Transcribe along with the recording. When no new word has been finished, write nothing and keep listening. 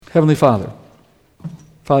Heavenly Father,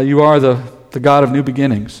 you are the God of new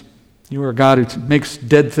beginnings. You are a God who makes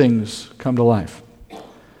dead things come to life.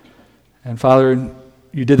 And Father,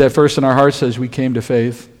 you did that first in our hearts as we came to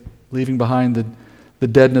faith, leaving behind the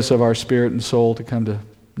deadness of our spirit and soul to come to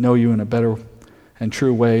know you in a better and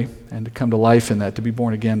true way and to come to life in that, to be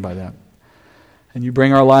born again by that. And you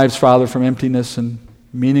bring our lives, Father, from emptiness and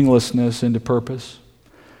meaninglessness into purpose.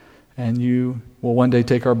 And you will one day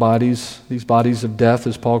take our bodies, these bodies of death,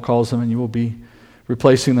 as Paul calls them, and you will be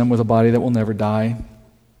replacing them with a body that will never die.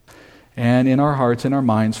 And in our hearts, in our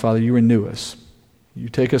minds, Father, you renew us. You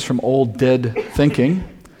take us from old, dead thinking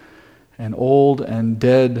and old and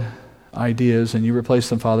dead ideas, and you replace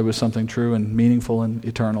them, Father, with something true and meaningful and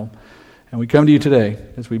eternal. And we come to you today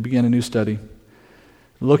as we begin a new study,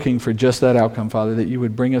 looking for just that outcome, Father, that you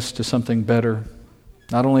would bring us to something better,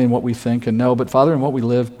 not only in what we think and know, but, Father, in what we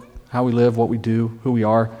live, how we live, what we do, who we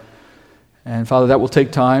are. And, Father, that will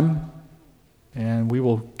take time, and we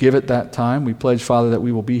will give it that time. We pledge, Father, that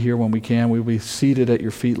we will be here when we can. We will be seated at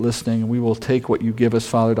your feet listening, and we will take what you give us,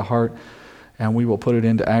 Father, to heart, and we will put it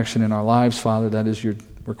into action in our lives, Father. That is your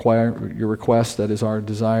request. That is our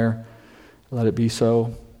desire. Let it be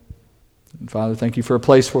so. And Father, thank you for a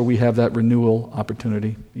place where we have that renewal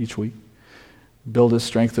opportunity each week. Build us,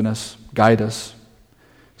 strengthen us, guide us,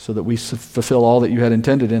 so that we fulfill all that you had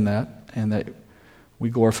intended in that, and that we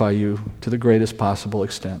glorify you to the greatest possible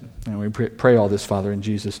extent. And we pray all this, Father, in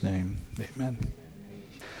Jesus' name. Amen.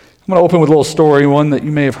 I'm going to open with a little story, one that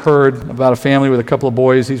you may have heard about a family with a couple of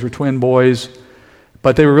boys. These were twin boys,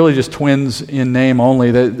 but they were really just twins in name only.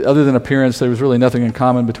 Other than appearance, there was really nothing in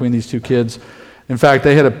common between these two kids. In fact,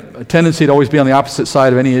 they had a tendency to always be on the opposite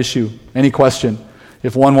side of any issue, any question.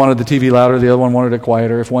 If one wanted the TV louder, the other one wanted it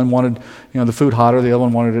quieter. If one wanted, the food hotter, the other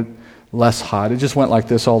one wanted it less hot. It just went like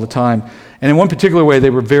this all the time. And in one particular way, they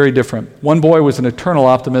were very different. One boy was an eternal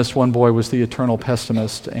optimist. One boy was the eternal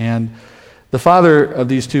pessimist. And the father of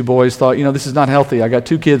these two boys thought, this is not healthy. I got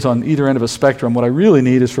two kids on either end of a spectrum. What I really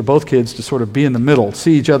need is for both kids to sort of be in the middle,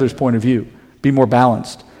 see each other's point of view, be more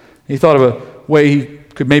balanced. He thought of a way he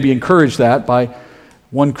could maybe encourage that by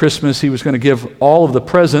one Christmas he was going to give all of the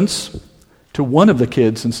presents to one of the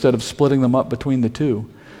kids instead of splitting them up between the two.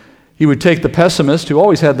 He would take the pessimist who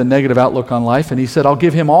always had the negative outlook on life, and he said, I'll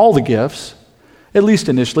give him all the gifts, at least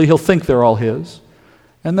initially. He'll think they're all his.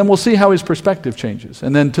 And then we'll see how his perspective changes.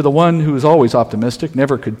 And then to the one who is always optimistic,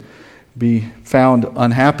 never could be found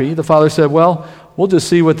unhappy, the father said, well, we'll just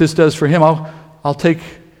see what this does for him. I'll take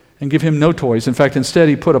and give him no toys. In fact, instead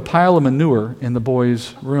he put a pile of manure in the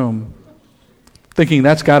boy's room, thinking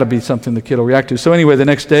that's got to be something the kid will react to. So anyway, the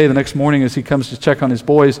next morning as he comes to check on his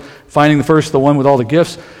boys, finding the one with all the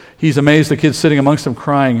gifts, he's amazed the kid's sitting amongst them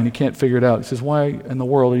crying, and he can't figure it out. He says, why in the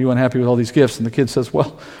world are you unhappy with all these gifts? And the kid says,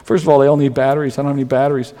 well, first of all, they all need batteries. I don't have any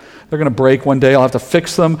batteries. They're going to break one day. I'll have to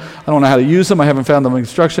fix them. I don't know how to use them. I haven't found them an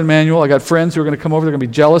instruction manual. I got friends who are going to come over. They're going to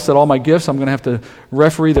be jealous at all my gifts. I'm going to have to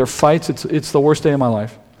referee their fights. It's the worst day of my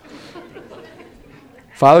life.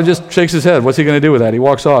 Father just shakes his head. What's he going to do with that? He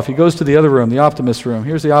walks off. He goes to the other room, the optimist room.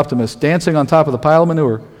 Here's the optimist dancing on top of the pile of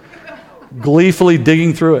manure, gleefully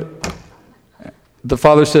digging through it. The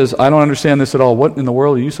father says, I don't understand this at all. What in the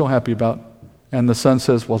world are you so happy about? And the son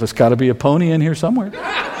says, well, there's got to be a pony in here somewhere.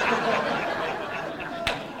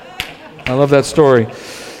 I love that story.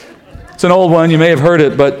 It's an old one. You may have heard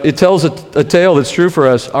it, but it tells a tale that's true for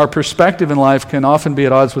us. Our perspective in life can often be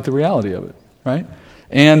at odds with the reality of it, right?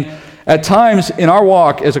 And at times in our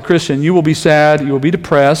walk as a Christian, you will be sad, you will be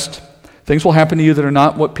depressed, things will happen to you that are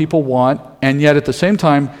not what people want, and yet at the same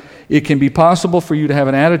time, it can be possible for you to have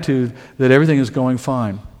an attitude that everything is going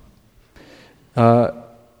fine.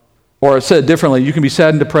 Or said differently, you can be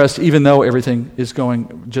sad and depressed even though everything is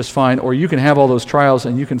going just fine, or you can have all those trials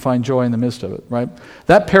and you can find joy in the midst of it, right?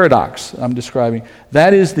 That paradox I'm describing,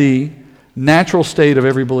 that is the natural state of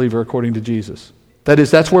every believer according to Jesus.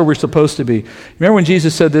 That's where we're supposed to be. Remember when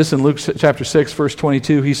Jesus said this in Luke chapter 6, verse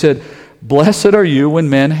 22? He said, blessed are you when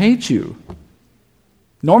men hate you.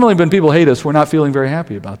 Normally when people hate us, we're not feeling very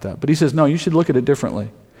happy about that. But he says, no, you should look at it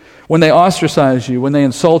differently. When they ostracize you, when they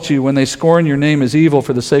insult you, when they scorn your name as evil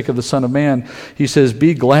for the sake of the Son of Man, he says,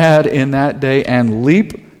 be glad in that day and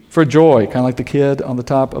leap for joy, kind of like the kid on the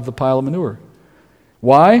top of the pile of manure.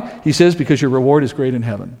 Why? He says, because your reward is great in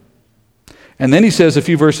heaven. And then he says a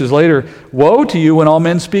few verses later, woe to you when all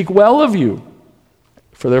men speak well of you,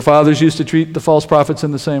 for their fathers used to treat the false prophets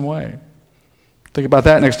in the same way. Think about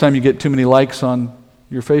that next time you get too many likes on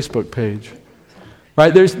your Facebook page.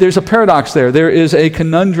 Right? There's a paradox there. There is a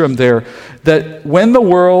conundrum there that when the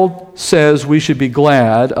world says we should be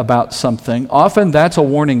glad about something, often that's a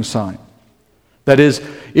warning sign. That is,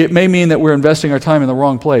 it may mean that we're investing our time in the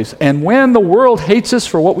wrong place. And when the world hates us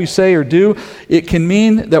for what we say or do, it can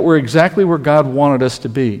mean that we're exactly where God wanted us to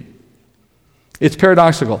be. It's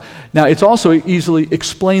paradoxical. Now, it's also easily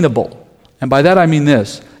explainable. And by that I mean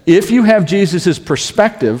this. If you have Jesus'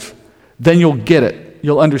 perspective, then you'll get it.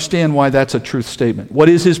 You'll understand why that's a truth statement. What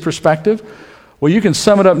is his perspective? Well, you can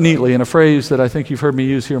sum it up neatly in a phrase that I think you've heard me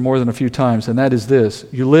use here more than a few times, and that is this.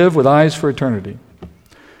 You live with eyes for eternity.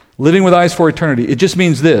 Living with eyes for eternity. It just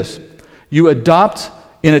means this. You adopt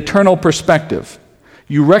an eternal perspective.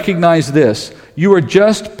 You recognize this. You are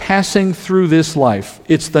just passing through this life.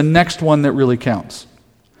 It's the next one that really counts.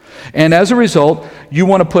 And as a result, you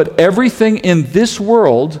want to put everything in this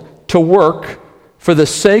world to work for the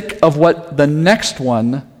sake of what the next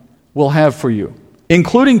one will have for you,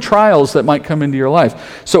 including trials that might come into your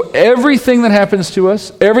life. So everything that happens to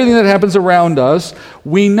us, everything that happens around us,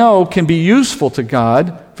 we know can be useful to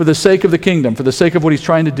God for the sake of the kingdom, for the sake of what he's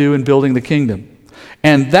trying to do in building the kingdom.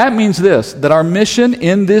 And that means this, that our mission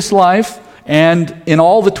in this life and in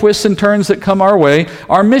all the twists and turns that come our way,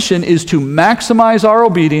 our mission is to maximize our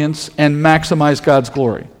obedience and maximize God's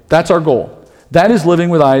glory. That's our goal. That is living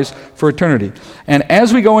with eyes for eternity. And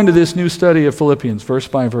as we go into this new study of Philippians, verse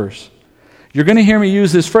by verse, you're going to hear me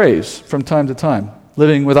use this phrase from time to time,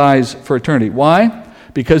 living with eyes for eternity. Why?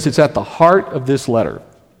 Because it's at the heart of this letter.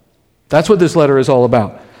 That's what this letter is all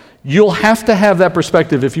about. You'll have to have that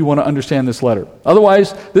perspective if you want to understand this letter.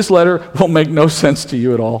 Otherwise, this letter will make no sense to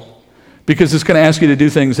you at all, because it's going to ask you to do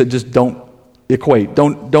things that just don't equate,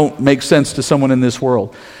 don't make sense to someone in this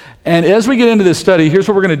world. And as we get into this study, here's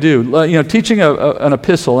what we're going to do. Teaching an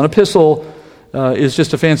epistle. An epistle is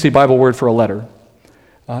just a fancy Bible word for a letter.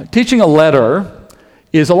 Teaching a letter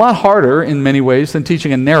is a lot harder in many ways than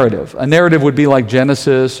teaching a narrative. A narrative would be like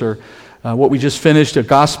Genesis or what we just finished. A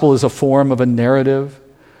gospel is a form of a narrative.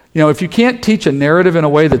 If you can't teach a narrative in a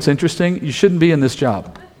way that's interesting, you shouldn't be in this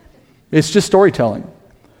job. It's just storytelling.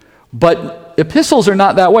 But epistles are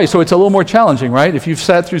not that way, so it's a little more challenging, right? If you've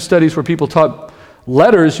sat through studies where people taught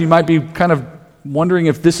letters, you might be kind of wondering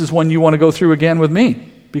if this is one you want to go through again with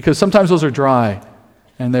me, because sometimes those are dry,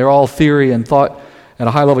 and they're all theory and thought at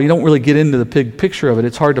a high level. You don't really get into the big picture of it.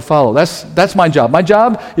 It's hard to follow. That's my job. My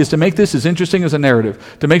job is to make this as interesting as a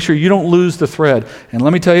narrative, to make sure you don't lose the thread. And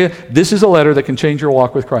let me tell you, this is a letter that can change your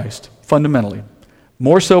walk with Christ, fundamentally.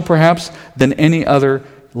 More so, perhaps, than any other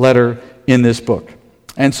letter in this book.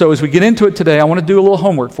 And so as we get into it today, I want to do a little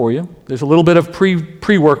homework for you. There's a little bit of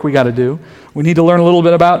pre-work we got to do. We need to learn a little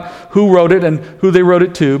bit about who wrote it and who they wrote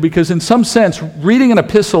it to, because in some sense, reading an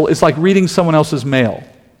epistle is like reading someone else's mail.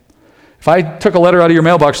 If I took a letter out of your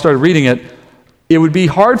mailbox, started reading it, it would be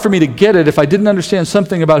hard for me to get it if I didn't understand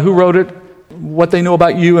something about who wrote it, what they know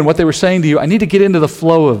about you, and what they were saying to you. I need to get into the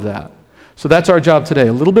flow of that. So that's our job today.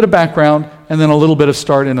 A little bit of background and then a little bit of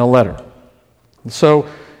start in a letter. So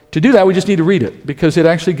to do that, we just need to read it, because it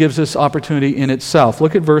actually gives us opportunity in itself.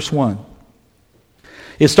 Look at verse 1.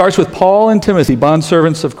 It starts with Paul and Timothy,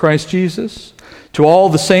 bondservants of Christ Jesus, to all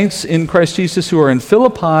the saints in Christ Jesus who are in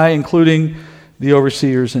Philippi, including the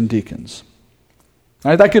overseers and deacons.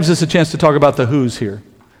 All right, that gives us a chance to talk about the who's here.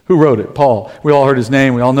 Who wrote it? Paul. We all heard his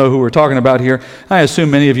name. We all know who we're talking about here. I assume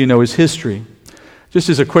many of you know his history. Just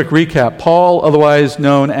as a quick recap, Paul, otherwise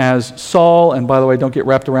known as Saul, and by the way, don't get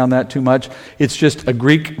wrapped around that too much. It's just a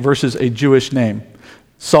Greek versus a Jewish name.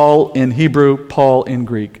 Saul in Hebrew, Paul in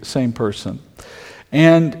Greek, same person.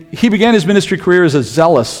 And he began his ministry career as a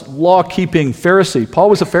zealous, law-keeping Pharisee. Paul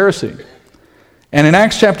was a Pharisee. And in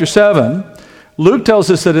Acts chapter 7, Luke tells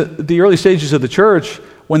us that at the early stages of the church,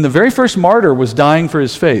 when the very first martyr was dying for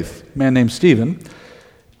his faith, a man named Stephen,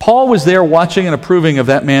 Paul was there watching and approving of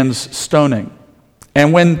that man's stoning.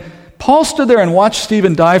 And when Paul stood there and watched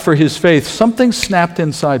Stephen die for his faith, something snapped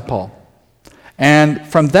inside Paul. And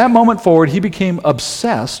from that moment forward, he became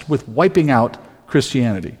obsessed with wiping out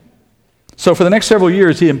Christianity. So for the next several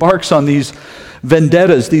years, he embarks on these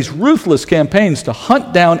vendettas, these ruthless campaigns to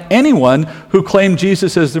hunt down anyone who claimed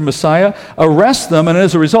Jesus as their Messiah, arrest them, and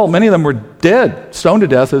as a result, many of them were dead, stoned to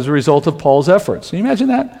death as a result of Paul's efforts. Can you imagine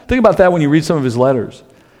that? Think about that when you read some of his letters.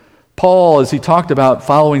 Paul, as he talked about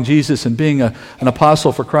following Jesus and being an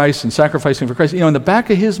apostle for Christ and sacrificing for Christ, in the back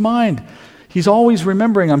of his mind, he's always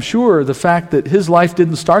remembering, I'm sure, the fact that his life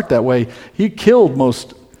didn't start that way. He killed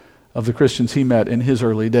most of the Christians he met in his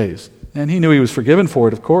early days. And he knew he was forgiven for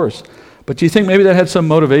it, of course. But do you think maybe that had some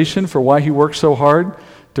motivation for why he worked so hard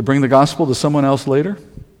to bring the gospel to someone else later?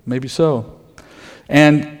 Maybe so.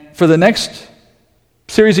 And for the next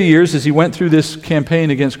series of years, as he went through this campaign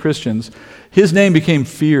against Christians, his name became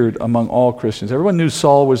feared among all Christians. Everyone knew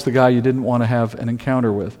Saul was the guy you didn't want to have an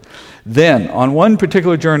encounter with. Then, on one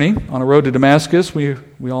particular journey, on a road to Damascus, we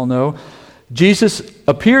all know, Jesus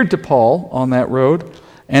appeared to Paul on that road,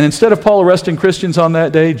 and instead of Paul arresting Christians on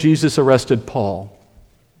that day, Jesus arrested Paul.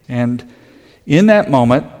 And in that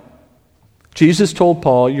moment, Jesus told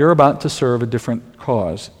Paul, "You're about to serve a different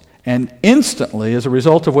cause." And instantly, as a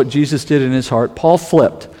result of what Jesus did in his heart, Paul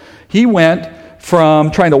flipped. He went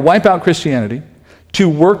from trying to wipe out Christianity to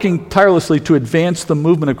working tirelessly to advance the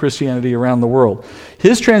movement of Christianity around the world.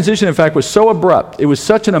 His transition, in fact, was so abrupt, it was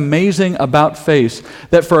such an amazing about-face,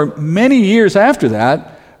 that for many years after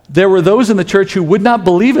that, there were those in the church who would not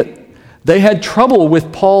believe it. They had trouble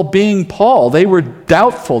with Paul being Paul. They were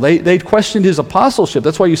doubtful. They questioned his apostleship.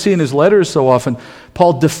 That's why you see in his letters so often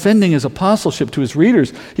Paul defending his apostleship to his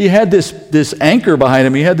readers. He had this anchor behind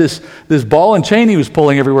him. He had this ball and chain he was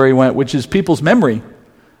pulling everywhere he went, which is people's memory,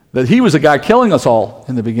 that he was a guy killing us all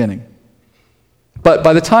in the beginning. But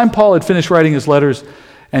by the time Paul had finished writing his letters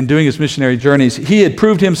and doing his missionary journeys, he had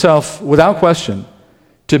proved himself without question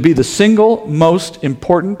to be the single most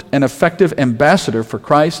important and effective ambassador for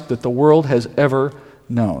Christ that the world has ever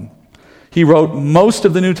known. He wrote most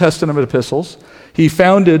of the New Testament epistles. He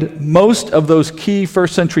founded most of those key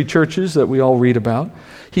first century churches that we all read about.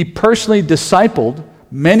 He personally discipled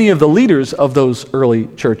many of the leaders of those early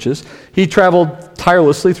churches. He traveled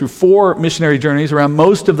tirelessly through 4 missionary journeys around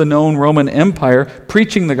most of the known Roman Empire,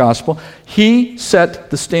 preaching the gospel. He set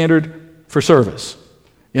the standard for service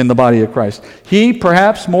in the body of Christ. He,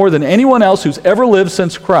 perhaps more than anyone else who's ever lived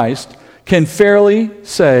since Christ, can fairly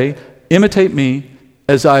say, "Imitate me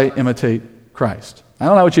as I imitate Christ." I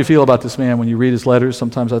don't know what you feel about this man when you read his letters.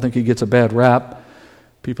 Sometimes I think he gets a bad rap.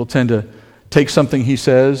 People tend to take something he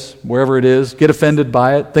says, wherever it is, get offended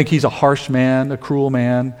by it, think he's a harsh man, a cruel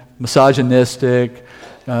man, misogynistic,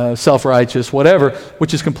 self-righteous, whatever,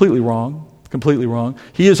 which is completely wrong, completely wrong.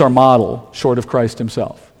 He is our model, short of Christ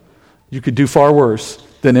himself. You could do far worse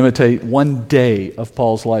than imitate one day of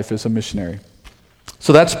Paul's life as a missionary.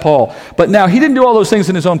 So that's Paul. But now, he didn't do all those things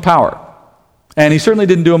in his own power. And he certainly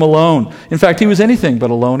didn't do them alone. In fact, he was anything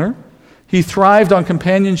but a loner. He thrived on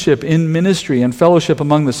companionship in ministry and fellowship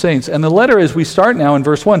among the saints. And the letter, as we start now in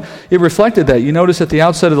verse 1, it reflected that. You notice at the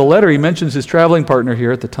outset of the letter, he mentions his traveling partner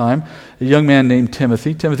here at the time, a young man named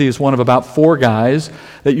Timothy. Timothy is one of about 4 guys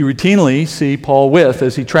that you routinely see Paul with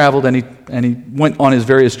as he traveled and he went on his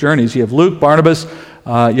various journeys. You have Luke, Barnabas,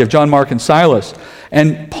 you have John, Mark, and Silas.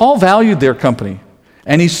 And Paul valued their company.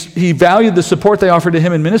 And he valued the support they offered to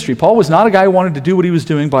him in ministry. Paul was not a guy who wanted to do what he was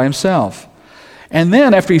doing by himself. And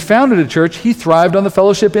then, after he founded a church, he thrived on the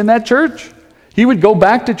fellowship in that church. He would go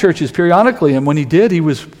back to churches periodically, and when he did, he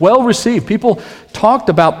was well received. People talked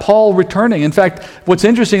about Paul returning. In fact, what's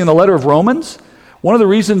interesting in the letter of Romans, one of the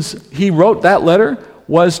reasons he wrote that letter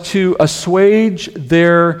was to assuage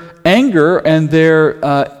their anger and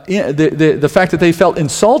the fact that they felt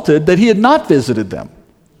insulted that he had not visited them.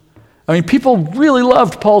 I mean, people really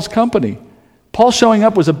loved Paul's company. Paul showing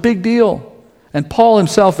up was a big deal, and Paul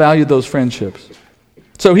himself valued those friendships.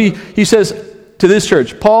 So he says to this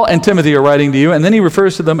church, Paul and Timothy are writing to you, and then he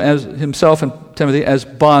refers to them as himself and Timothy as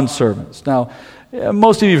bondservants. Now,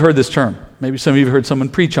 most of you have heard this term. Maybe some of you have heard someone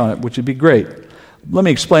preach on it, which would be great. Let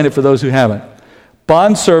me explain it for those who haven't.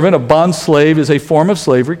 Bondservant, a bondslave, is a form of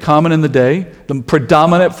slavery common in the day, the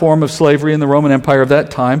predominant form of slavery in the Roman Empire of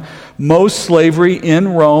that time. Most slavery in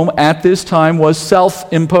Rome at this time was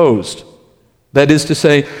self-imposed. That is to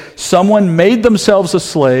say, someone made themselves a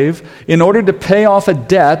slave in order to pay off a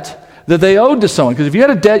debt that they owed to someone. Because if you had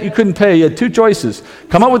a debt you couldn't pay, you had 2 choices.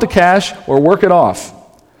 Come up with the cash or work it off.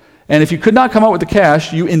 And if you could not come up with the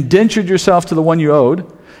cash, you indentured yourself to the one you owed.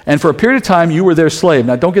 And for a period of time, you were their slave.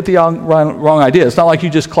 Now, don't get the wrong idea. It's not like you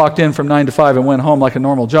just clocked in from 9 to 5 and went home like a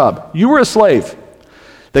normal job. You were a slave.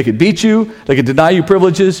 They could beat you. They could deny you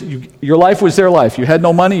privileges. Your life was their life. You had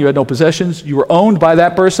no money. You had no possessions. You were owned by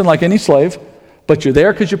that person like any slave. But you're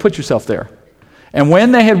there because you put yourself there. And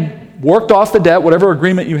when they had worked off the debt, whatever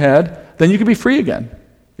agreement you had, then you could be free again.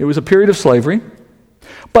 It was a period of slavery.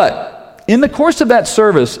 But in the course of that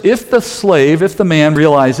service, if the man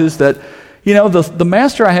realizes that, the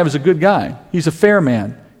master I have is a good guy. He's a fair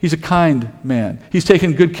man. He's a kind man. He's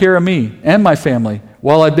taken good care of me and my family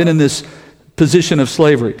while I've been in this position of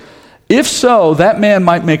slavery. If so, that man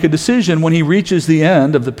might make a decision when he reaches the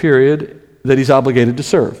end of the period that he's obligated to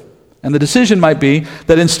serve. And the decision might be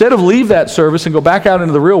that instead of leave that service and go back out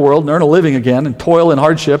into the real world and earn a living again and toil in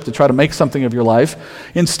hardship to try to make something of your life,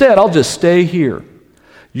 instead I'll just stay here.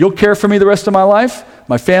 You'll care for me the rest of my life.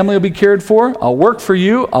 My family will be cared for. I'll work for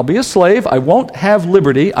you. I'll be a slave. I won't have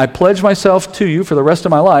liberty. I pledge myself to you for the rest of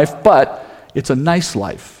my life, but it's a nice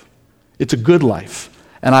life. It's a good life,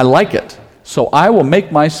 and I like it. So I will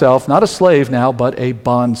make myself not a slave now, but a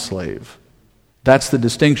bond slave. That's the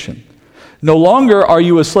distinction. No longer are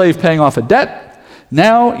you a slave paying off a debt.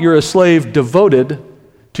 Now you're a slave devoted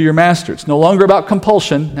to your master. It's no longer about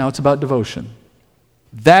compulsion. Now it's about devotion.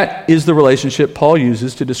 That is the relationship Paul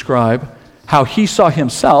uses to describe how he saw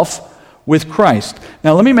himself with Christ.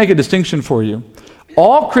 Now let me make a distinction for you.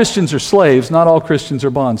 All Christians are slaves, not all Christians are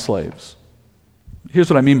bond slaves. Here's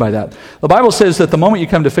what I mean by that. The Bible says that the moment you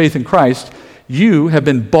come to faith in Christ, you have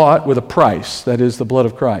been bought with a price, that is the blood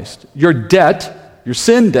of Christ. Your debt, your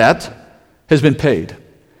sin debt, has been paid.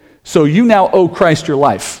 So you now owe Christ your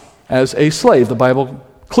life as a slave. The Bible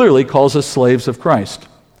clearly calls us slaves of Christ.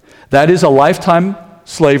 That is a lifetime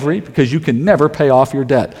slavery because you can never pay off your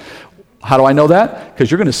debt. How do I know that?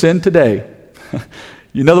 Because you're going to sin today.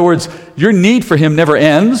 In other words, your need for him never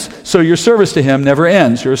ends, so your service to him never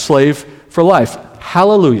ends. You're a slave for life.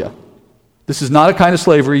 Hallelujah. This is not a kind of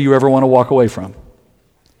slavery you ever want to walk away from.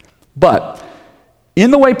 But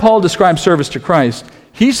in the way Paul describes service to Christ,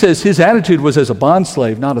 he says his attitude was as a bond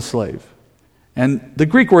slave, not a slave. And the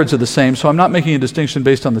Greek words are the same, so I'm not making a distinction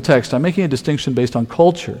based on the text. I'm making a distinction based on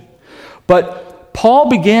culture. But Paul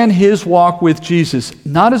began his walk with Jesus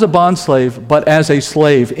not as a bondslave, but as a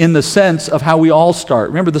slave in the sense of how we all start.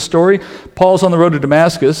 Remember the story? Paul's on the road to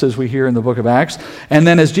Damascus, as we hear in the book of Acts. And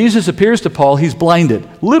then as Jesus appears to Paul, he's blinded.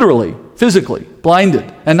 Literally, physically,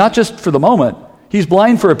 blinded. And not just for the moment. He's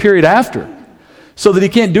blind for a period after. So that he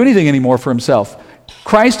can't do anything anymore for himself.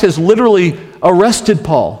 Christ has literally arrested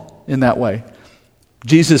Paul in that way.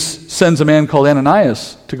 Jesus sends a man called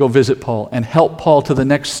Ananias to go visit Paul and help Paul to the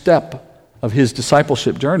next step of his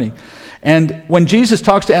discipleship journey. And when Jesus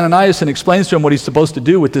talks to Ananias and explains to him what he's supposed to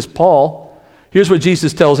do with this Paul, here's what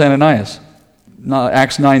Jesus tells Ananias,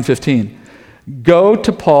 Acts 9:15. Go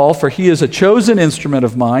to Paul, for he is a chosen instrument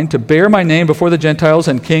of mine to bear my name before the Gentiles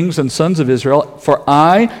and kings and sons of Israel, for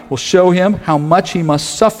I will show him how much he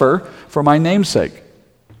must suffer for my name's sake.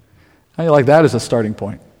 How do you like that as a starting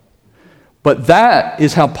point? But that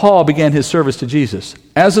is how Paul began his service to Jesus.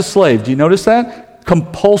 As a slave, do you notice that?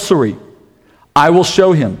 Compulsory. I will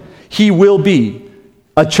show him. He will be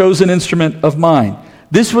a chosen instrument of mine.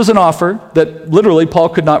 This was an offer that literally Paul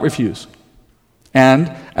could not refuse.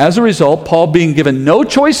 And as a result, Paul being given no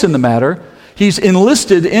choice in the matter, he's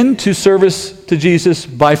enlisted into service to Jesus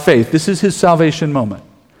by faith. This is his salvation moment.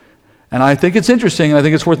 And I think it's interesting, and I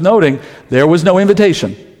think it's worth noting, there was no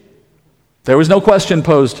invitation. There was no question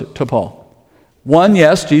posed to Paul. One,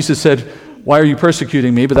 yes, Jesus said, why are you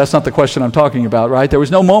persecuting me? But that's not the question I'm talking about, right? There was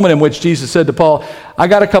no moment in which Jesus said to Paul, I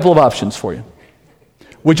got a couple of options for you.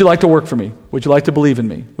 Would you like to work for me? Would you like to believe in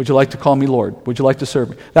me? Would you like to call me Lord? Would you like to serve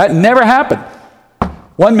me? That never happened.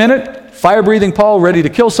 1 minute, fire-breathing Paul ready to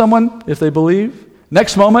kill someone if they believe.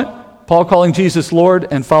 Next moment, Paul calling Jesus Lord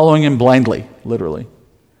and following him blindly, literally.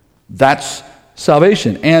 That's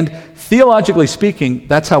salvation. And theologically speaking,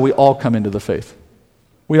 that's how we all come into the faith.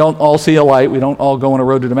 We don't all see a light. We don't all go on a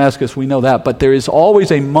road to Damascus. We know that. But there is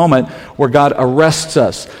always a moment where God arrests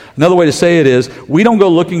us. Another way to say it is, we don't go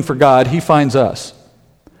looking for God. He finds us.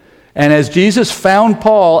 And as Jesus found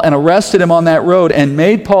Paul and arrested him on that road and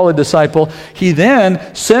made Paul a disciple, he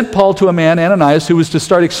then sent Paul to a man, Ananias, who was to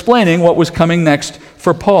start explaining what was coming next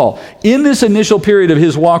for Paul. In this initial period of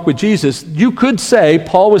his walk with Jesus, you could say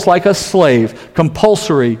Paul was like a slave,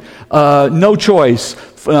 compulsory, no choice,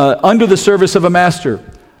 under the service of a master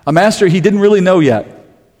he didn't really know yet.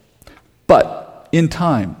 But in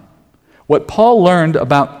time, what Paul learned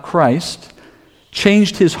about Christ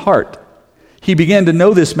changed his heart. He began to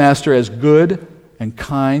know this master as good and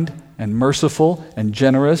kind and merciful and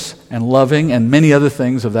generous and loving and many other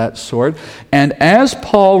things of that sort. And as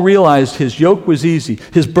Paul realized his yoke was easy,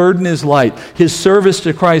 his burden is light, his service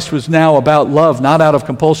to Christ was now about love, not out of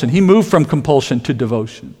compulsion. He moved from compulsion to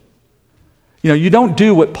devotion. You know, you don't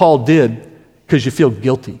do what Paul did because you feel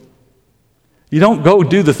guilty. You don't go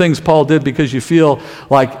do the things Paul did because you feel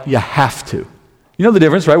like you have to. You know the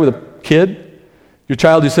difference, right, with a kid? Your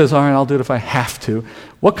child who says, all right, I'll do it if I have to.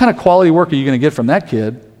 What kind of quality work are you going to get from that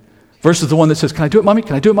kid versus the one that says, can I do it, Mommy?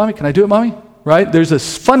 Can I do it, Mommy? Can I do it, Mommy? Right? There's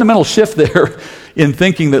this fundamental shift there in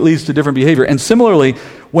thinking that leads to different behavior. And similarly,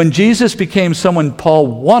 when Jesus became someone Paul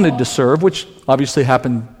wanted to serve, which obviously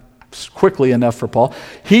happened quickly enough for Paul,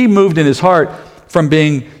 he moved in his heart from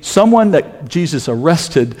being someone that Jesus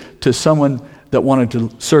arrested to someone that wanted to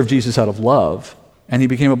serve Jesus out of love, and he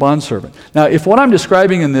became a bondservant. Now, if what I'm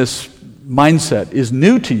describing in this mindset is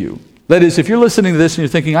new to you, That is, if you're listening to this and you're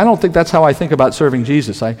thinking, I don't think that's how I think about serving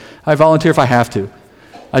Jesus. I volunteer if I have to.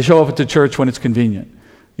 I show up at the church when it's convenient,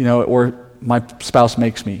 or my spouse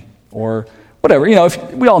makes me, or whatever.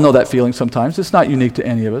 We all know that feeling sometimes. It's not unique to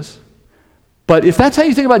any of us. But if that's how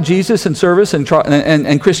you think about Jesus and service and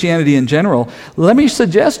Christianity in general, let me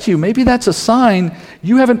suggest to you, maybe that's a sign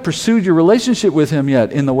you haven't pursued your relationship with him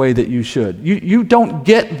yet in the way that you should. You don't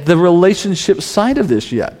get the relationship side of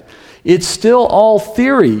this yet. It's still all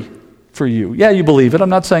theory for you. Yeah, you believe it. I'm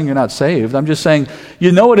not saying you're not saved. I'm just saying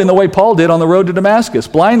you know it in the way Paul did on the road to Damascus,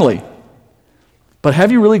 blindly. But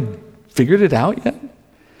have you really figured it out yet?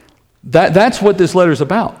 That's what this letter's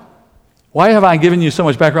about. Why have I given you so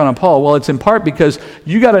much background on Paul? Well, it's in part because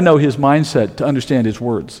you got to know his mindset to understand his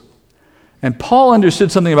words. And Paul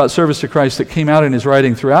understood something about service to Christ that came out in his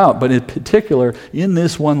writing throughout, but in particular in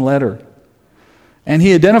this one letter. And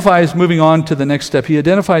he identifies, moving on to the next step, he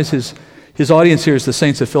identifies his audience here as the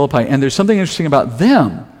saints of Philippi. And there's something interesting about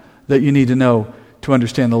them that you need to know to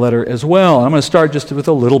understand the letter as well. And I'm going to start just with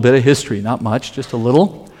a little bit of history, not much, just a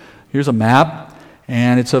little. Here's a map,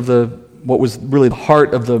 and it's of what was really the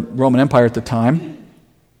heart of the Roman Empire at the time.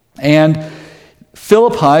 And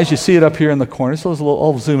Philippi, as you see it up here in the corner, so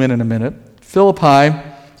I'll zoom in a minute. Philippi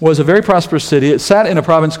was a very prosperous city. It sat in a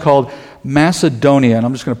province called Macedonia, and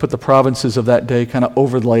I'm just going to put the provinces of that day, kind of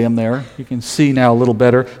overlay them there. You can see now a little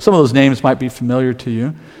better. Some of those names might be familiar to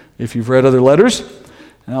you if you've read other letters.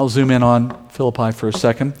 And I'll zoom in on Philippi for a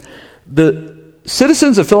second. The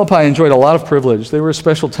citizens of Philippi enjoyed a lot of privilege. They were a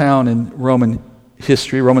special town in Roman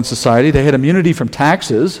history, Roman society. They had immunity from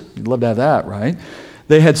taxes. You'd love to have that, right?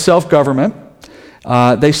 They had self-government.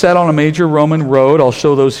 They sat on a major Roman road. I'll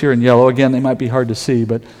show those here in yellow. Again, they might be hard to see,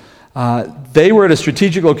 but they were at a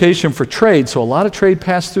strategic location for trade, so a lot of trade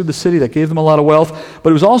passed through the city. That gave them a lot of wealth.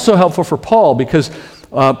 But it was also helpful for Paul because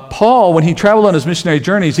Paul, when he traveled on his missionary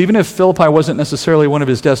journeys, even if Philippi wasn't necessarily one of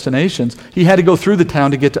his destinations, he had to go through the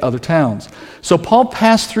town to get to other towns. So Paul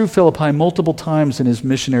passed through Philippi multiple times in his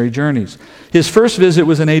missionary journeys. His first visit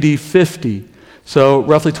was in AD 50, so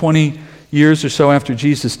roughly 20 years or so after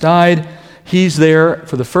Jesus died. He's there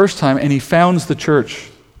for the first time, and he founds the church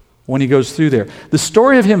when he goes through there. The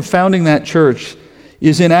story of him founding that church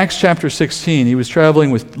is in Acts chapter 16. He was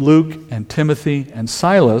traveling with Luke and Timothy and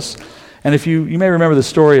Silas. And if you may remember the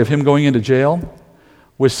story of him going into jail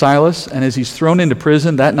with Silas, and as he's thrown into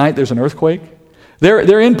prison, that night there's an earthquake.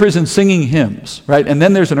 They're in prison singing hymns, right? And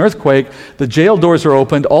then there's an earthquake. The jail doors are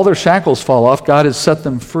opened. All their shackles fall off. God has set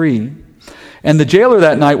them free. And the jailer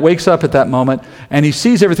that night wakes up at that moment, and he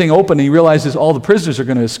sees everything open, and he realizes all the prisoners are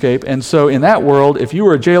going to escape. And so in that world, if you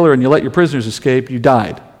were a jailer and you let your prisoners escape, you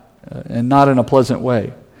died, and not in a pleasant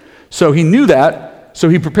way. So he knew that, so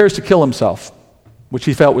he prepares to kill himself, which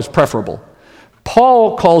he felt was preferable.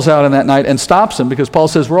 Paul calls out on that night and stops him because Paul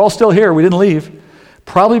says, we're all still here, we didn't leave.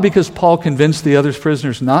 Probably because Paul convinced the other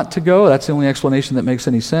prisoners not to go. That's the only explanation that makes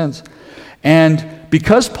any sense. And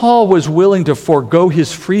because Paul was willing to forego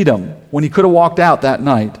his freedom when he could have walked out that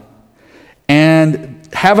night and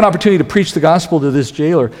have an opportunity to preach the gospel to this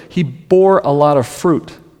jailer, he bore a lot of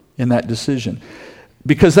fruit in that decision.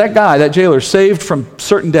 Because that guy, that jailer, saved from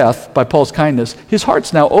certain death by Paul's kindness, his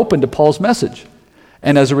heart's now open to Paul's message.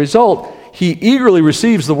 And as a result, he eagerly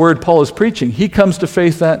receives the word Paul is preaching. He comes to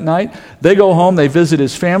faith that night. They go home, they visit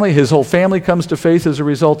his family. His whole family comes to faith as a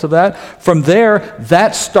result of that. From there,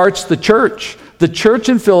 that starts the church. The church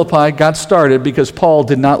in Philippi got started because Paul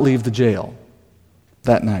did not leave the jail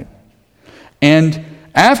that night. And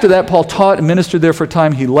after that, Paul taught and ministered there for a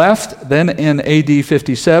time. He left. Then in AD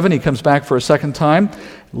 57, he comes back for a second time,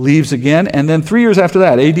 leaves again. And then 3 years after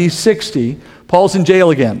that, AD 60, Paul's in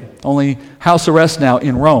jail again, only house arrest now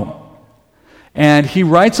in Rome. And he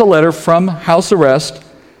writes a letter from house arrest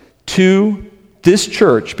to this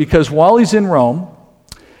church because while he's in Rome,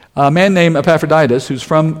 a man named Epaphroditus, who's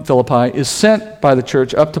from Philippi, is sent by the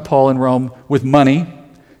church up to Paul in Rome with money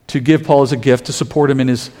to give Paul as a gift to support him in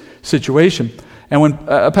his situation. And when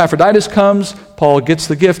Epaphroditus comes, Paul gets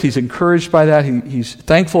the gift. He's encouraged by that. He's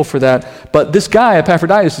thankful for that. But this guy,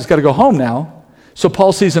 Epaphroditus, has got to go home now. So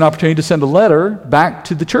Paul sees an opportunity to send a letter back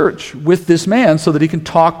to the church with this man so that he can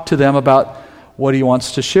talk to them about what he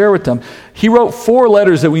wants to share with them. He wrote 4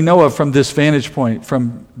 letters that we know of from this vantage point,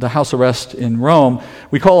 from the house arrest in Rome.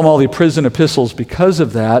 We call them all the prison epistles because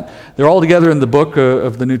of that. They're all together in the book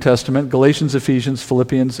of the New Testament: Galatians, Ephesians,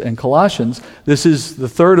 Philippians, and Colossians. This is the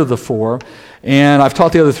third of the 4. And I've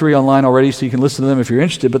taught the other 3 online already, so you can listen to them if you're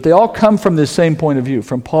interested. But they all come from this same point of view,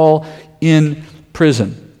 from Paul in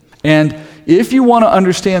prison. And if you want to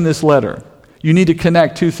understand this letter, you need to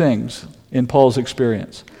connect 2 things in Paul's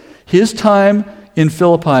experience. His time in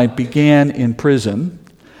Philippi began in prison,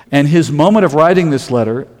 And his moment of writing this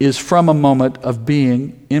letter is from a moment of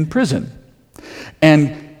being in prison.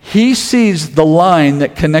 And he sees the line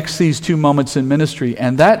that connects these two moments in ministry,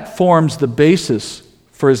 and that forms the basis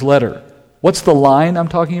for his letter. What's the line I'm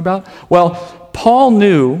talking about? Well, Paul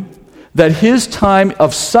knew that his time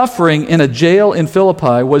of suffering in a jail in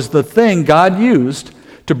Philippi was the thing God used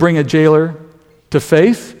to bring a jailer to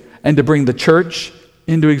faith and to bring the church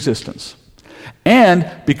into existence.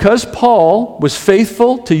 And because Paul was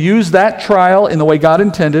faithful to use that trial in the way God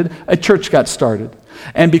intended, a church got started.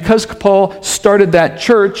 And because Paul started that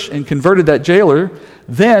church and converted that jailer,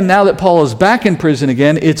 then now that Paul is back in prison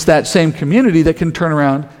again, it's that same community that can turn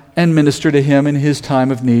around and minister to him in his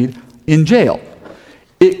time of need in jail.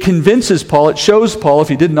 It convinces Paul, it shows Paul, if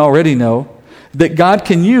he didn't already know, that God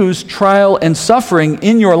can use trial and suffering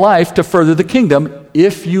in your life to further the kingdom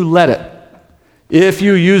if you let it, if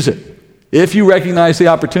you use it, if you recognize the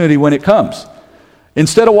opportunity when it comes.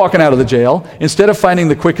 Instead of walking out of the jail, instead of finding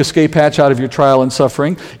the quick escape hatch out of your trial and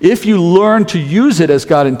suffering, if you learn to use it as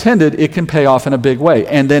God intended, it can pay off in a big way.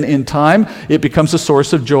 And then in time, it becomes a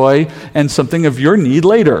source of joy and something of your need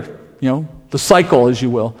later. The cycle, as you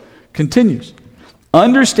will, continues.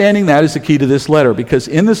 Understanding that is the key to this letter, because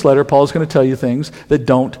in this letter, Paul is going to tell you things that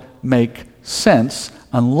don't make sense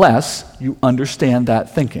unless you understand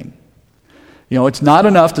that thinking. It's not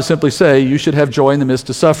enough to simply say you should have joy in the midst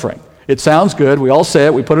of suffering. It sounds good. We all say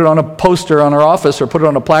it. We put it on a poster on our office or put it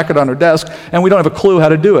on a placard on our desk, and we don't have a clue how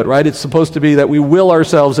to do it, right? It's supposed to be that we will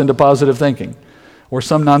ourselves into positive thinking or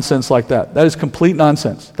some nonsense like that. That is complete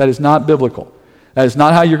nonsense. That is not biblical. That is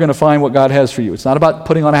not how you're going to find what God has for you. It's not about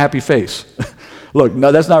putting on a happy face. Look,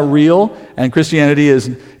 no, that's not real, and Christianity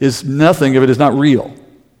is nothing if it is not real.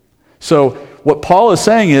 So what Paul is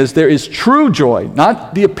saying is there is true joy,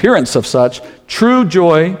 not the appearance of such, true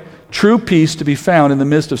joy, true peace to be found in the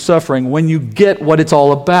midst of suffering when you get what it's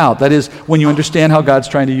all about. That is, when you understand how God's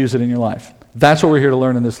trying to use it in your life. That's what we're here to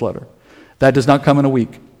learn in this letter. That does not come in a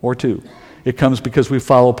week or two. It comes because we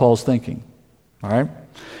follow Paul's thinking. All right?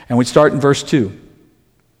 And we start in verse 2,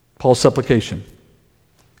 Paul's supplication.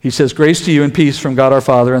 He says, "Grace to you and peace from God our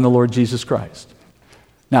Father and the Lord Jesus Christ."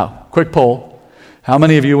 Now, quick poll. How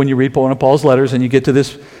many of you, when you read one of Paul's letters and you get to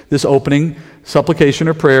this opening supplication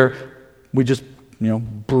or prayer, we just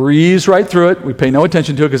breeze right through it. We pay no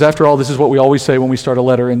attention to it because, after all, this is what we always say when we start a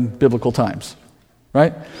letter in biblical times,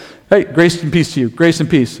 right? Hey, grace and peace to you. Grace and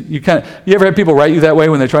peace. You ever have people write you that way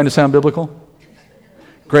when they're trying to sound biblical?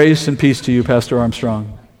 Grace and peace to you, Pastor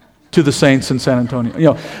Armstrong, to the saints in San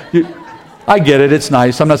Antonio. I get it. It's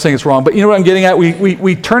nice. I'm not saying it's wrong, but you know what I'm getting at?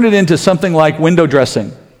 We turn it into something like window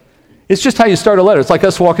dressing. It's just how you start a letter. It's like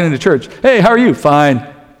us walking into church. Hey, how are you? Fine.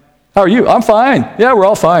 How are you? I'm fine. Yeah, we're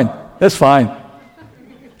all fine. That's fine.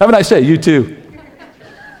 Have a nice day. You too.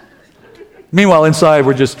 Meanwhile, inside,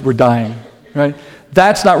 we're dying, right?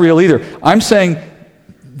 That's not real either. I'm saying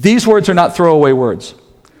these words are not throwaway words.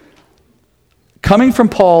 Coming from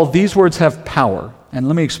Paul, these words have power. And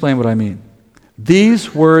let me explain what I mean.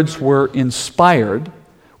 These words were inspired,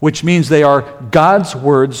 which means they are God's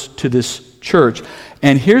words to this church.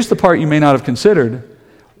 And here's the part you may not have considered.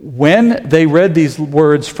 When they read these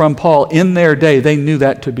words from Paul in their day, they knew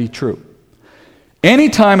that to be true.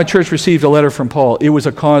 Anytime a church received a letter from Paul, it was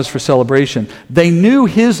a cause for celebration. They knew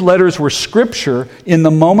his letters were Scripture in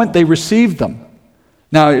the moment they received them.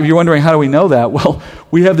 Now, if you're wondering, how do we know that? Well,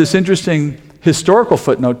 we have this interesting historical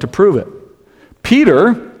footnote to prove it.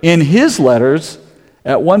 Peter, in his letters,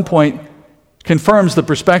 at one point, confirms the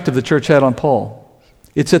perspective the church had on Paul.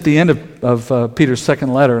 It's at the end of Peter's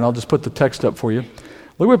second letter, and I'll just put the text up for you.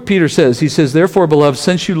 Look what Peter says. He says, "Therefore, beloved,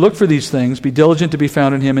 since you look for these things, be diligent to be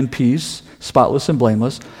found in him in peace, spotless and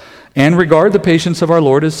blameless, and regard the patience of our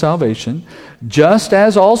Lord as salvation, just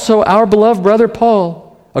as also our beloved brother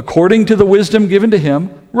Paul, according to the wisdom given to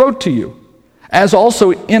him, wrote to you, as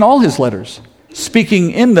also in all his letters,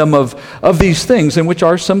 speaking in them of these things, in which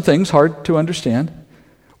are some things hard to understand,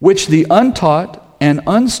 which the untaught and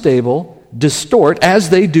unstable distort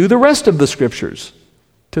as they do the rest of the Scriptures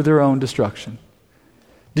to their own destruction."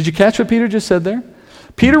 Did you catch what Peter just said there?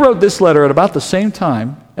 Peter wrote this letter at about the same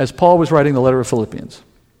time as Paul was writing the letter of Philippians,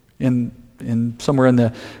 in somewhere in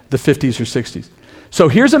the 50s or 60s. So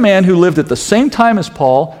here's a man who lived at the same time as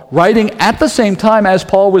Paul, writing at the same time as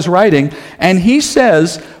Paul was writing, and he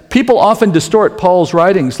says people often distort Paul's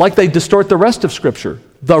writings like they distort the rest of Scripture.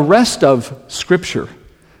 The rest of Scripture.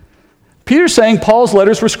 Peter's saying Paul's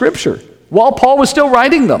letters were Scripture while Paul was still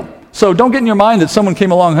writing them. So don't get in your mind that someone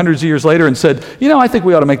came along hundreds of years later and said, I think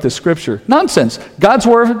we ought to make this Scripture. Nonsense. God's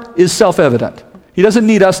Word is self-evident. He doesn't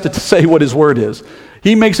need us to say what His Word is.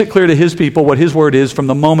 He makes it clear to his people what his word is from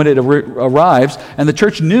the moment it arrives, and the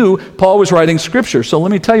church knew Paul was writing Scripture. So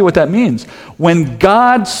let me tell you what that means. When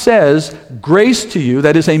God says grace to you,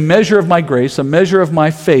 that is a measure of my grace, a measure of my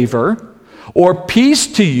favor, or peace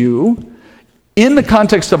to you, in the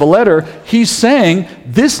context of a letter, he's saying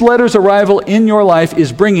this letter's arrival in your life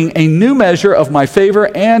is bringing a new measure of my favor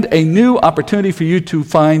and a new opportunity for you to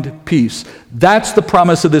find peace. That's the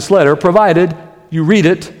promise of this letter, provided you read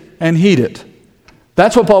it and heed it.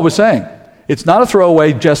 That's what Paul was saying. It's not a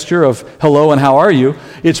throwaway gesture of hello and how are you.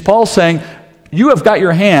 It's Paul saying, you have got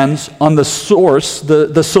your hands on the source,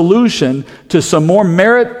 the solution to some more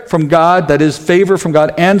merit from God, that is favor from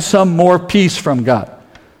God, and some more peace from God.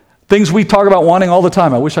 Things we talk about wanting all the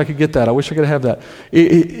time. I wish I could get that. I wish I could have that.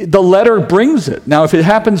 The letter brings it. Now, if it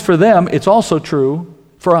happens for them, it's also true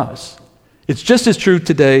for us. It's just as true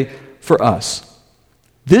today for us.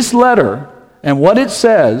 This letter and what it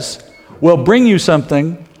says will bring you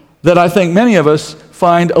something that I think many of us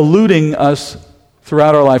find eluding us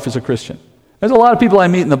throughout our life as a Christian. There's a lot of people I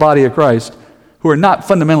meet in the body of Christ who are not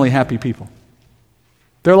fundamentally happy people.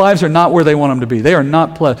 Their lives are not where they want them to be. They are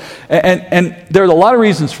not pleasant. And there are a lot of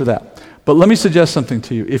reasons for that. But let me suggest something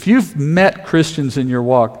to you. If you've met Christians in your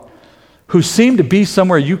walk who seem to be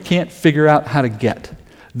somewhere you can't figure out how to get,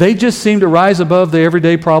 they just seem to rise above the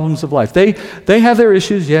everyday problems of life. They have their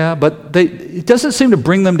issues, yeah, but it doesn't seem to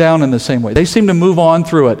bring them down in the same way. They seem to move on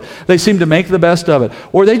through it. They seem to make the best of it.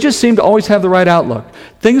 Or they just seem to always have the right outlook.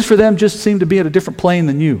 Things for them just seem to be at a different plane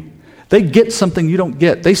than you. They get something you don't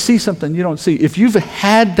get. They see something you don't see. If you've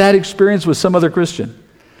had that experience with some other Christian,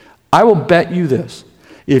 I will bet you this.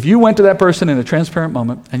 If you went to that person in a transparent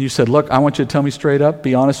moment and you said, look, I want you to tell me straight up,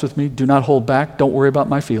 be honest with me, do not hold back, don't worry about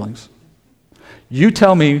my feelings. You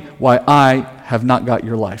tell me why I have not got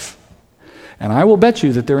your life. And I will bet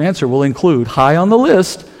you that their answer will include, high on the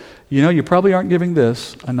list, you probably aren't giving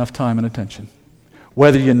this enough time and attention.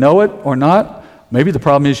 Whether you know it or not, maybe the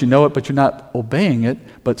problem is you know it, but you're not obeying it.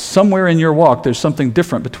 But somewhere in your walk, there's something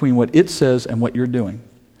different between what it says and what you're doing.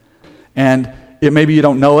 And it maybe you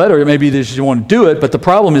don't know it, or it may be that you want to do it, but the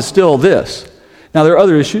problem is still this. Now, there are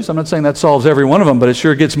other issues. I'm not saying that solves every one of them, but it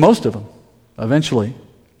sure gets most of them, eventually.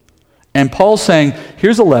 And Paul's saying,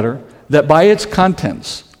 here's a letter that by its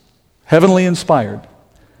contents, heavenly inspired,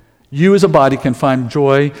 you as a body can find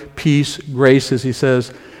joy, peace, grace, as he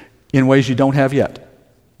says, in ways you don't have yet.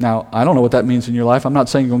 Now, I don't know what that means in your life. I'm not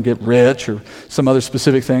saying you're going to get rich or some other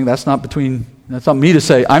specific thing. That's not me to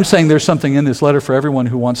say. I'm saying there's something in this letter for everyone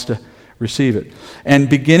who wants to receive it. And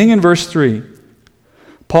beginning in verse 3,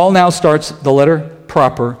 Paul now starts the letter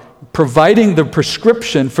proper, providing the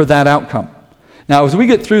prescription for that outcome. Now, as we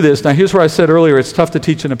get through this, now here's where I said earlier, it's tough to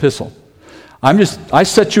teach an epistle. I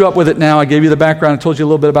set you up with it now. I gave you the background. I told you a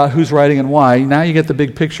little bit about who's writing and why. Now you get the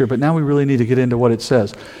big picture, but now we really need to get into what it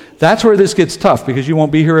says. That's where this gets tough, because you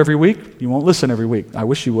won't be here every week. You won't listen every week. I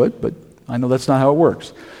wish you would, but I know that's not how it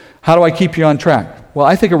works. How do I keep you on track? Well,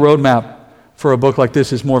 I think a roadmap for a book like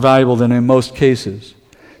this is more valuable than in most cases.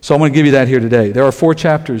 So I'm going to give you that here today. There are 4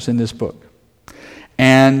 chapters in this book.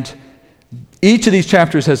 And each of these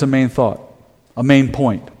chapters has a main thought, a main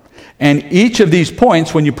point. And each of these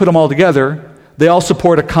points, when you put them all together, they all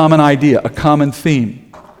support a common idea, a common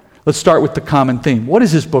theme. Let's start with the common theme. What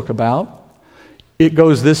is this book about? It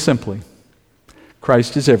goes this simply.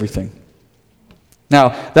 Christ is everything. Now,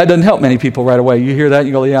 that doesn't help many people right away. You hear that and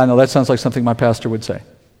you go, yeah, I know, that sounds like something my pastor would say.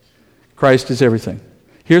 Christ is everything.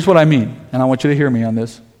 Here's what I mean, and I want you to hear me on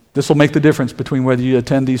this. This will make the difference between whether you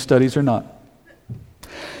attend these studies or not.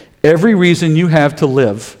 Every reason you have to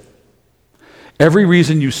live, every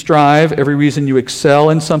reason you strive, every reason you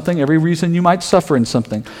excel in something, every reason you might suffer in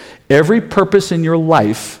something, every purpose in your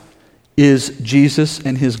life is Jesus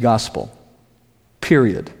and his gospel.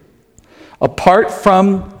 Period. Apart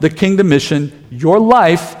from the kingdom mission, your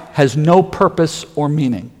life has no purpose or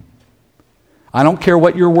meaning. I don't care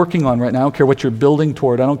what you're working on right now. I don't care what you're building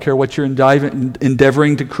toward. I don't care what you're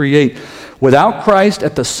endeavoring to create. Without Christ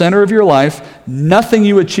at the center of your life, nothing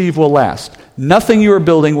you achieve will last. Nothing you are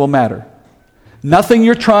building will matter. Nothing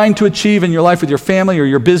you're trying to achieve in your life with your family or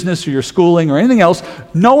your business or your schooling or anything else,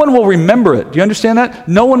 no one will remember it. Do you understand that?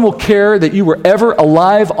 No one will care that you were ever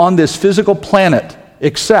alive on this physical planet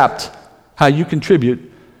except how you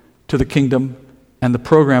contribute to the kingdom and the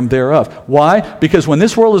program thereof. Why? Because when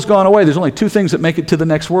this world has gone away, there's only 2 things that make it to the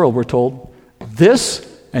next world, we're told. This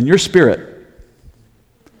and your spirit.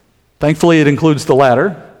 Thankfully, it includes the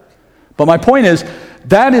latter. But my point is,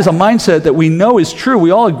 that is a mindset that we know is true.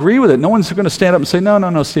 We all agree with it. No one's going to stand up and say,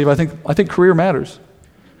 no, Steve, I think career matters.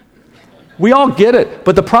 We all get it.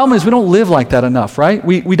 But the problem is we don't live like that enough, right?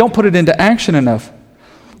 We don't put it into action enough.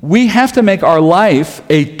 We have to make our life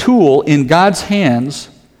a tool in God's hands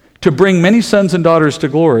to bring many sons and daughters to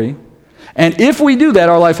glory. And if we do that,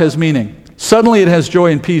 our life has meaning. Suddenly it has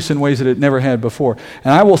joy and peace in ways that it never had before.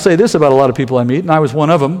 And I will say this about a lot of people I meet, and I was one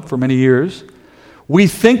of them for many years. We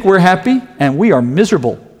think we're happy, and we are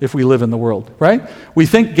miserable if we live in the world, right? We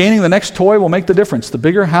think gaining the next toy will make the difference. The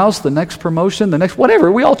bigger house, the next promotion, the next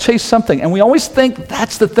whatever. We all chase something, and we always think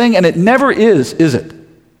that's the thing, and it never is it?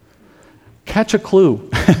 Catch a clue.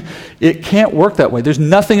 It can't work that way. There's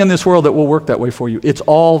nothing in this world that will work that way for you. It's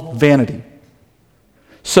all vanity.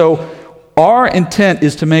 So our intent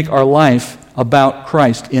is to make our life about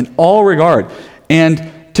Christ in all regard.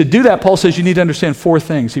 And to do that, Paul says you need to understand four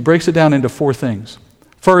things. He breaks it down into four things.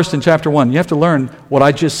 First, in chapter 1, you have to learn what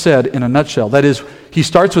I just said in a nutshell. That is, he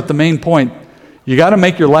starts with the main point. You got to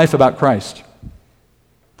make your life about Christ.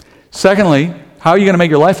 Secondly, how are you going to make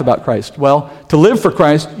your life about Christ? Well, to live for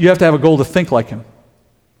Christ, you have to have a goal to think like him.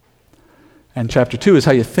 And chapter 2 is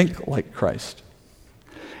how you think like Christ.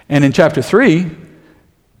 And in chapter 3,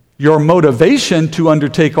 your motivation to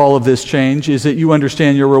undertake all of this change is that you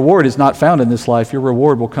understand your reward is not found in this life. Your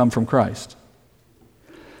reward will come from Christ.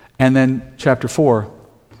 And then chapter 4,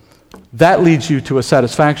 that leads you to a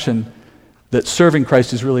satisfaction that serving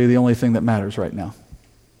Christ is really the only thing that matters right now.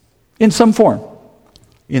 In some form,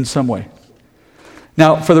 in some way.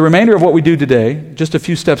 Now, for the remainder of what we do today, just a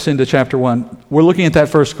few steps into chapter 1, we're looking at that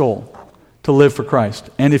first goal, to live for Christ.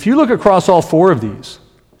 And if you look across all four of these,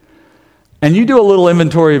 and you do a little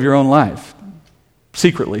inventory of your own life,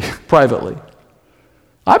 secretly, privately,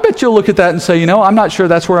 I bet you'll look at that and say, I'm not sure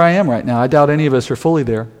that's where I am right now. I doubt any of us are fully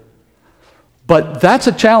there. But that's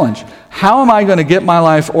a challenge. How am I going to get my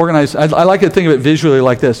life organized? I like to think of it visually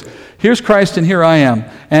like this. Here's Christ and here I am.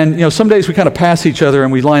 And some days we kind of pass each other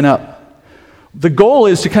and we line up. The goal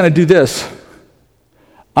is to kind of do this.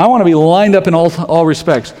 I want to be lined up in all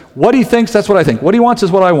respects. What he thinks, that's what I think. What he wants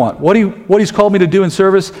is what I want. What he's called me to do in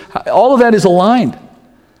service, all of that is aligned.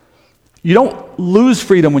 You don't lose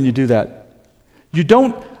freedom when you do that. You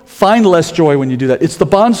don't find less joy when you do that. It's the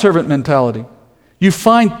bondservant mentality. You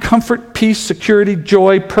find comfort, peace, security,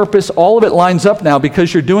 joy, purpose, all of it lines up now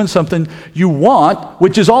because you're doing something you want,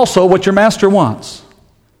 which is also what your master wants,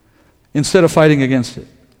 instead of fighting against it.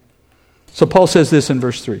 So Paul says this in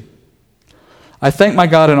verse 3. I thank my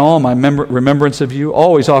God in all my remembrance of you,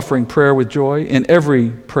 always offering prayer with joy in every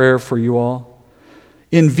prayer for you all,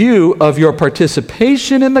 in view of your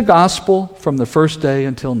participation in the gospel from the first day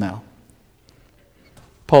until now.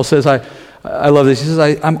 Paul says, I love this. He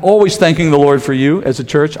says, I'm always thanking the Lord for you as a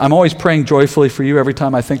church. I'm always praying joyfully for you every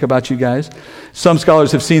time I think about you guys. Some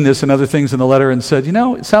scholars have seen this and other things in the letter and said,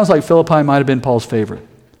 it sounds like Philippi might have been Paul's favorite.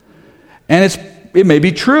 And it may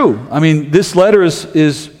be true. I mean, this letter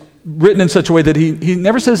is written in such a way that he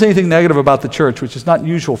never says anything negative about the church, which is not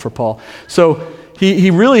usual for Paul. So he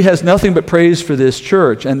really has nothing but praise for this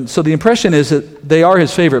church. And so the impression is that they are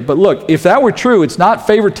his favorite. But look, if that were true, it's not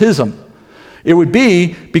favoritism. It would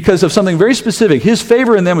be because of something very specific. His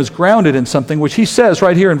favor in them is grounded in something, which he says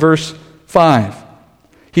right here in verse 5.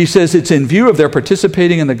 He says it's in view of their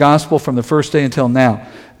participating in the gospel from the first day until now.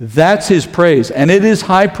 That's his praise, and it is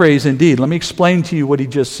high praise indeed. Let me explain to you what he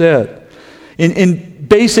just said. In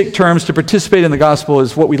basic terms, to participate in the gospel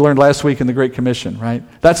is what we learned last week in the Great Commission, right?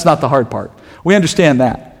 That's not the hard part. We understand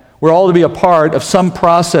that. We're all to be a part of some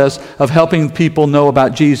process of helping people know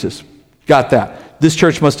about Jesus. Got that. This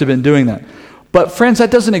church must have been doing that. But friends,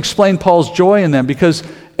 that doesn't explain Paul's joy in them, because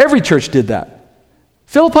every church did that.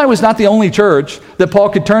 Philippi was not the only church that Paul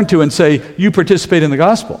could turn to and say, you participate in the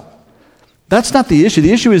gospel. That's not the issue.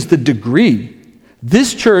 The issue is the degree.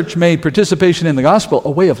 This church made participation in the gospel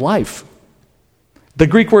a way of life. The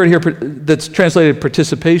Greek word here that's translated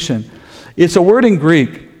participation, it's a word in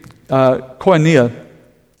Greek, koinonia.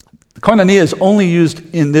 Koinonia is only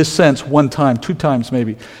used in this sense one time, two times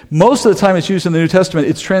maybe. Most of the time it's used in the New Testament,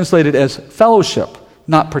 it's translated as fellowship,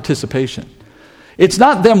 not participation. It's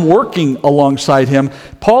not them working alongside him.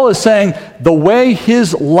 Paul is saying the way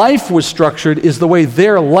his life was structured is the way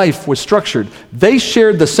their life was structured. They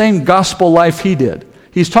shared the same gospel life he did.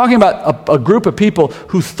 He's talking about a group of people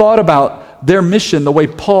who thought about their mission the way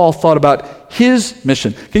Paul thought about his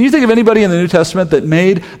mission. Can you think of anybody in the New Testament that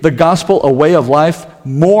made the gospel a way of life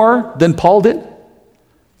more than Paul did?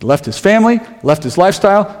 He left his family, left his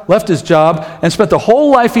lifestyle, left his job, and spent the whole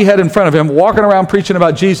life he had in front of him walking around preaching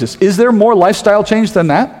about Jesus. Is there more lifestyle change than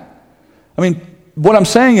that? I mean, what I'm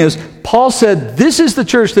saying is, Paul said this is the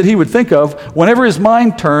church that he would think of whenever his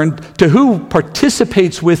mind turned to who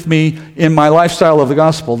participates with me in my lifestyle of the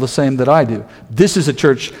gospel, the same that I do. This is a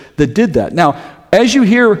church that did that. Now, as you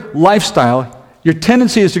hear lifestyle, your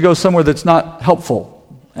tendency is to go somewhere that's not helpful.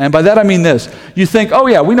 And by that I mean this. You think, oh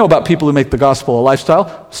yeah, we know about people who make the gospel a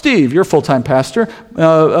lifestyle. Steve, you're a full-time pastor.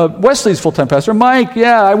 Wesley's full-time pastor. Mike,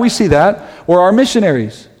 yeah, we see that. Or our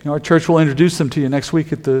missionaries. Our church will introduce them to you next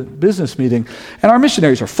week at the business meeting. And our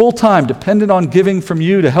missionaries are full-time, dependent on giving from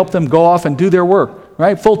you to help them go off and do their work,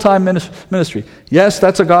 right? Full-time ministry. Yes,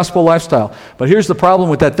 that's a gospel lifestyle. But here's the problem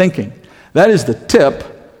with that thinking. That is the tip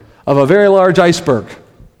of a very large iceberg.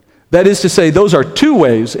 That is to say, those are two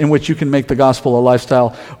ways in which you can make the gospel a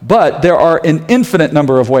lifestyle, but there are an infinite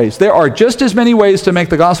number of ways. There are just as many ways to make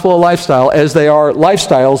the gospel a lifestyle as there are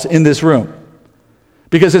lifestyles in this room.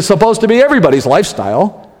 Because it's supposed to be everybody's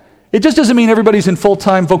lifestyle. It just doesn't mean everybody's in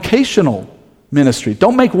full-time vocational ministry.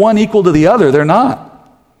 Don't make one equal to the other. They're not.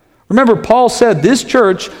 Remember, Paul said this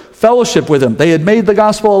church fellowship with him. They had made the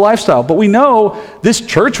gospel a lifestyle. But we know this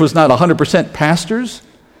church was not 100% pastors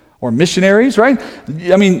or missionaries, right?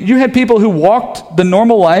 I mean, you had people who walked the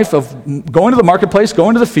normal life of going to the marketplace,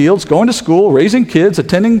 going to the fields, going to school, raising kids,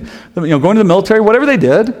 attending, going to the military, whatever they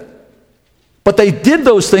did. But they did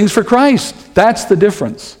those things for Christ. That's the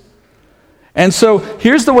difference. And so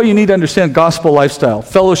here's the way you need to understand gospel lifestyle,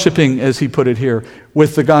 fellowshipping, as he put it here,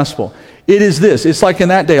 with the gospel. It is this. It's like in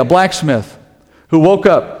that day, a blacksmith who woke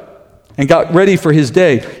up and got ready for his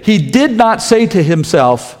day. He did not say to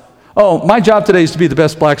himself, oh, my job today is to be the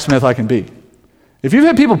best blacksmith I can be. If you've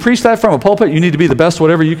had people preach that from a pulpit, you need to be the best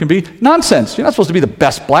whatever you can be. Nonsense. You're not supposed to be the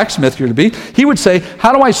best blacksmith you're to be. He would say,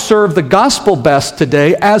 how do I serve the gospel best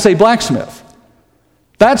today as a blacksmith?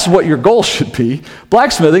 That's what your goal should be.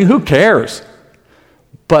 Blacksmithing, who cares?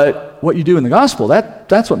 But what you do in the gospel,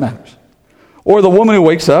 that's what matters. Or the woman who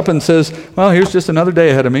wakes up and says, well, here's just another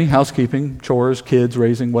day ahead of me, housekeeping, chores, kids,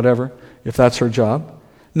 raising, whatever, if that's her job.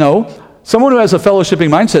 No, someone who has a fellowshipping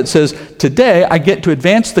mindset says, today I get to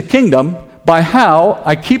advance the kingdom by how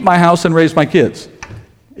I keep my house and raise my kids.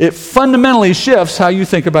 It fundamentally shifts how you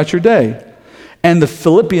think about your day. And the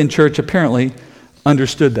Philippian church apparently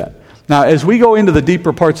understood that. Now, as we go into the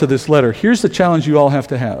deeper parts of this letter, here's the challenge you all have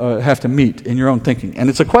to meet in your own thinking. And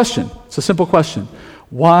it's a question. It's a simple question.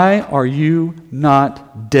 Why are you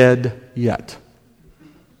not dead yet?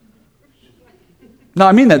 Now,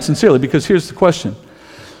 I mean that sincerely, because here's the question.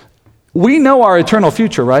 We know our eternal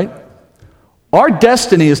future, right? Our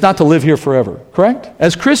destiny is not to live here forever, correct?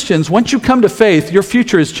 As Christians, once you come to faith, your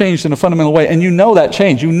future is changed in a fundamental way, and you know that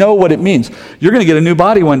change. You know what it means. You're going to get a new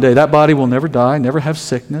body one day. That body will never die, never have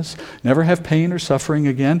sickness, never have pain or suffering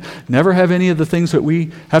again, never have any of the things that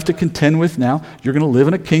we have to contend with now. You're going to live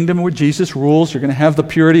in a kingdom where Jesus rules. You're going to have the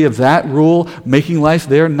purity of that rule, making life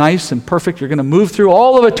there nice and perfect. You're going to move through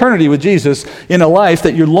all of eternity with Jesus in a life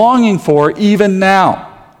that you're longing for even now.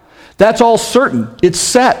 That's all certain. It's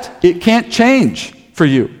set. It can't change for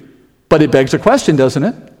you. But it begs a question, doesn't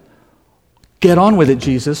it? Get on with it,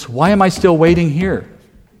 Jesus. Why am I still waiting here?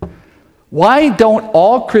 Why don't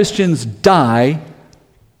all Christians die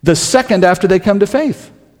the second after they come to faith?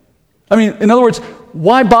 I mean, in other words,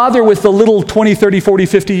 why bother with the little 20, 30, 40,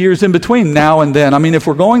 50 years in between now and then? I mean, if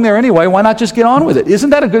we're going there anyway, why not just get on with it? Isn't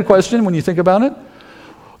that a good question when you think about it?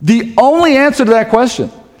 The only answer to that question,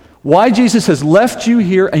 why Jesus has left you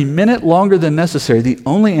here a minute longer than necessary, the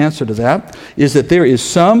only answer to that is that there is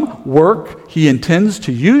some work he intends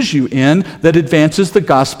to use you in that advances the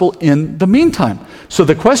gospel in the meantime. So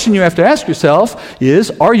the question you have to ask yourself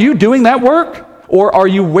is, are you doing that work? Or are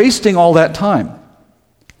you wasting all that time?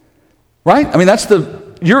 Right? I mean, that's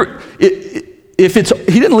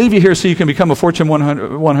he didn't leave you here so you can become a Fortune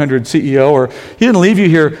 100 CEO, or he didn't leave you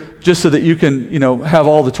here just so that you can, have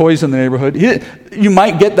all the toys in the neighborhood. You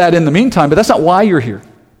might get that in the meantime, but that's not why you're here.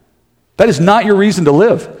 That is not your reason to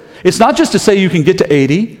live. It's not just to say you can get to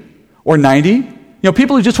 80 or 90.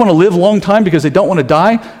 People who just want to live a long time because they don't want to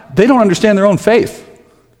die, they don't understand their own faith.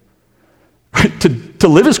 To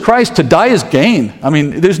live is Christ, to die is gain. I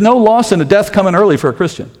mean, there's no loss in a death coming early for a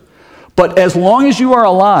Christian. But as long as you are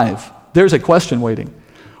alive, there's a question waiting.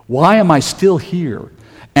 Why am I still here?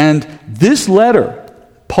 And this letter,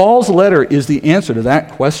 Paul's letter, is the answer to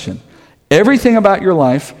that question. Everything about your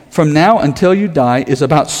life, from now until you die, is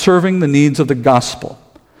about serving the needs of the gospel.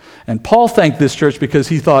 And Paul thanked this church because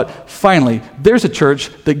he thought, finally, there's a church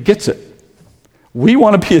that gets it. We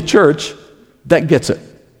want to be a church that gets it.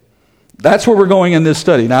 That's where we're going in this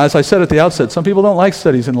study. Now, as I said at the outset, some people don't like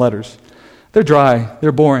studies in letters. They're dry.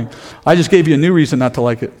 They're boring. I just gave you a new reason not to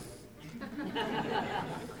like it.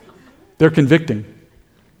 They're convicting,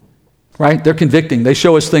 right? They're convicting. They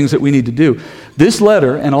show us things that we need to do. This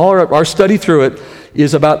letter and all our study through it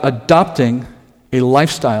is about adopting a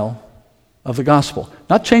lifestyle of the gospel.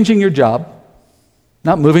 Not changing your job,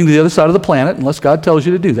 not moving to the other side of the planet unless God tells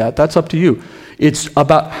you to do that. That's up to you. It's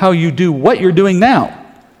about how you do what you're doing now.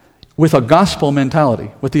 with a gospel mentality,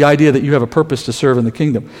 with the idea that you have a purpose to serve in the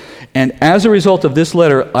kingdom. And as a result of this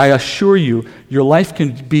letter, I assure you, your life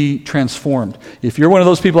can be transformed. If you're one of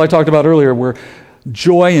those people I talked about earlier where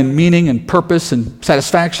joy and meaning and purpose and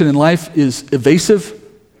satisfaction in life is evasive,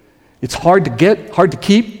 it's hard to get, hard to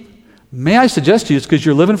keep, may I suggest to you it's because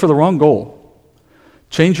you're living for the wrong goal.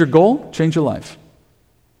 Change your goal, change your life.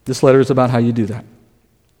 This letter is about how you do that.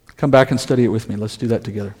 Come back and study it with me. Let's do that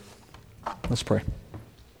together. Let's pray.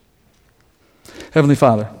 Heavenly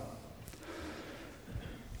Father,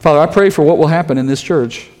 I pray for what will happen in this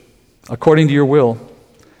church according to your will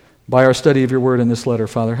by our study of your word in this letter,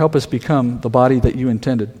 Father. Help us become the body that you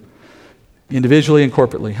intended, individually and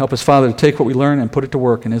corporately. Help us, Father, to take what we learn and put it to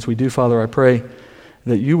work. And as we do, Father, I pray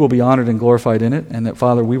that you will be honored and glorified in it, and that,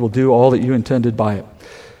 Father, we will do all that you intended by it.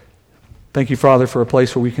 Thank you, Father, for a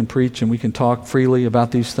place where we can preach and we can talk freely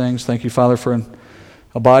about these things. Thank you, Father, for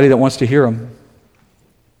a body that wants to hear them.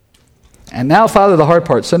 And now, Father, the hard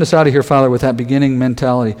part. Send us out of here, Father, with that beginning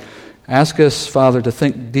mentality. Ask us, Father, to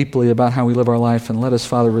think deeply about how we live our life, and let us,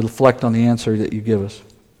 Father, reflect on the answer that you give us.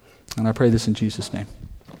 And I pray this in Jesus' name.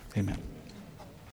 Amen.